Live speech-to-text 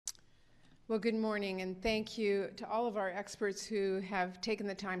Well, good morning, and thank you to all of our experts who have taken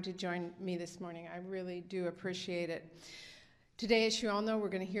the time to join me this morning. I really do appreciate it. Today, as you all know, we're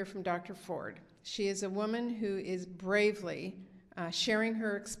going to hear from Dr. Ford. She is a woman who is bravely sharing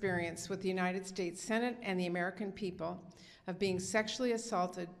her experience with the United States Senate and the American people of being sexually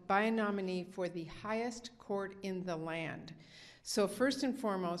assaulted by a nominee for the highest court in the land. So first and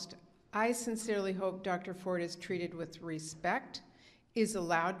foremost, I sincerely hope Dr. Ford is treated with respect, is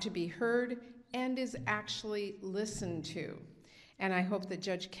allowed to be heard, and is actually listened to. And I hope that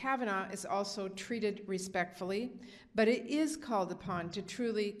Judge Kavanaugh is also treated respectfully, but it is called upon to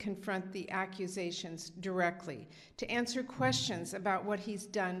truly confront the accusations directly, to answer questions about what he's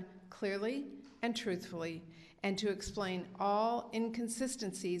done clearly and truthfully, and to explain all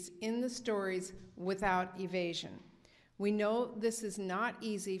inconsistencies in the stories without evasion. We know this is not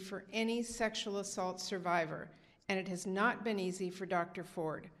easy for any sexual assault survivor, and it has not been easy for Dr.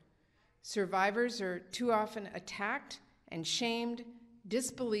 Ford. Survivors are too often attacked and shamed,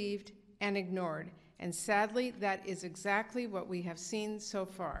 disbelieved, and ignored, and sadly, that is exactly what we have seen so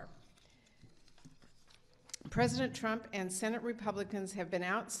far. President Trump and Senate Republicans have been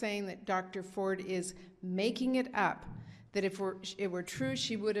out saying that Dr. Ford is making it up, that if it were true,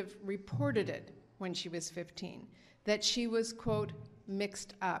 she would have reported it when she was 15, that she was, quote,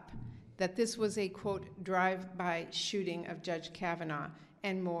 mixed up, that this was a, quote, drive-by shooting of Judge Kavanaugh,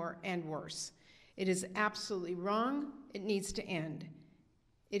 and more and worse. It is absolutely wrong. It needs to end.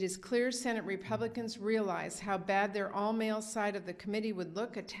 It is clear Senate Republicans realize how bad their all-male side of the committee would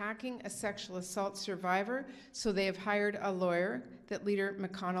look attacking a sexual assault survivor, so they have hired a lawyer that Leader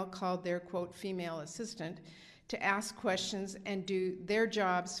McConnell called their, quote, female assistant, to ask questions and do their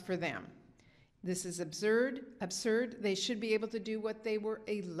jobs for them. This is absurd. They should be able to do what they were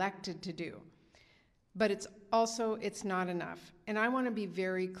elected to do. But it's not enough. And I want to be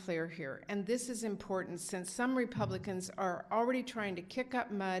very clear here. And this is important since some Republicans are already trying to kick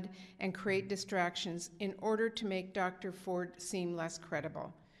up mud and create distractions in order to make Dr. Ford seem less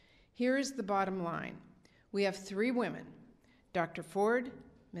credible. Here is the bottom line. We have three women, Dr. Ford,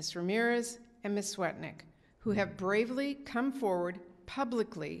 Ms. Ramirez, and Ms. Swetnick, who have bravely come forward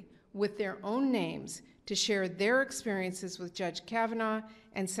publicly with their own names to share their experiences with Judge Kavanaugh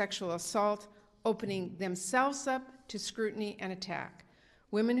and sexual assault, opening themselves up to scrutiny and attack.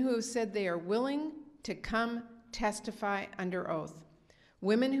 Women who have said they are willing to come testify under oath.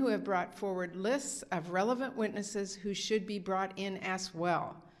 Women who have brought forward lists of relevant witnesses who should be brought in as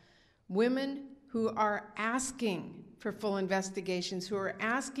well. Women who are asking for full investigations, who are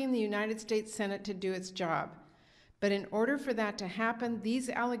asking the United States Senate to do its job. But in order for that to happen, these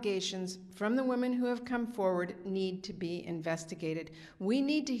allegations from the women who have come forward need to be investigated. We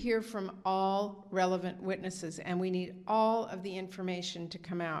need to hear from all relevant witnesses, and we need all of the information to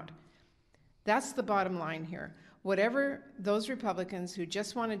come out. That's the bottom line here. Whatever those Republicans who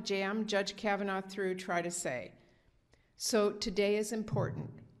just want to jam Judge Kavanaugh through try to say. So today is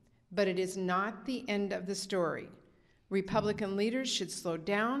important, but it is not the end of the story. Republican leaders should slow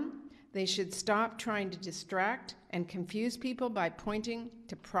down. They should stop trying to distract and confuse people by pointing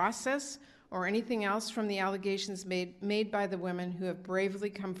to process or anything else from the allegations made by the women who have bravely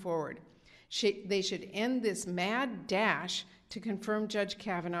come forward. They should end this mad dash to confirm Judge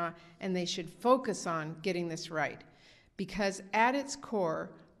Kavanaugh, and they should focus on getting this right. Because at its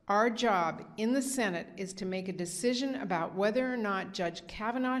core, our job in the Senate is to make a decision about whether or not Judge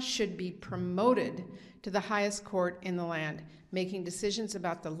Kavanaugh should be promoted to the highest court in the land, making decisions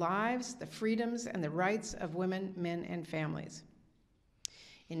about the lives, the freedoms, and the rights of women, men, and families.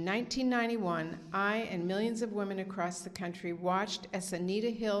 In 1991, I and millions of women across the country watched as Anita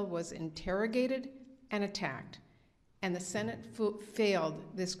Hill was interrogated and attacked, and the Senate failed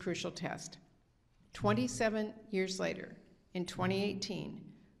this crucial test. 27 years later, in 2018,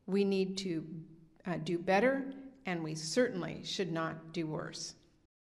 we need to do better, and we certainly should not do worse.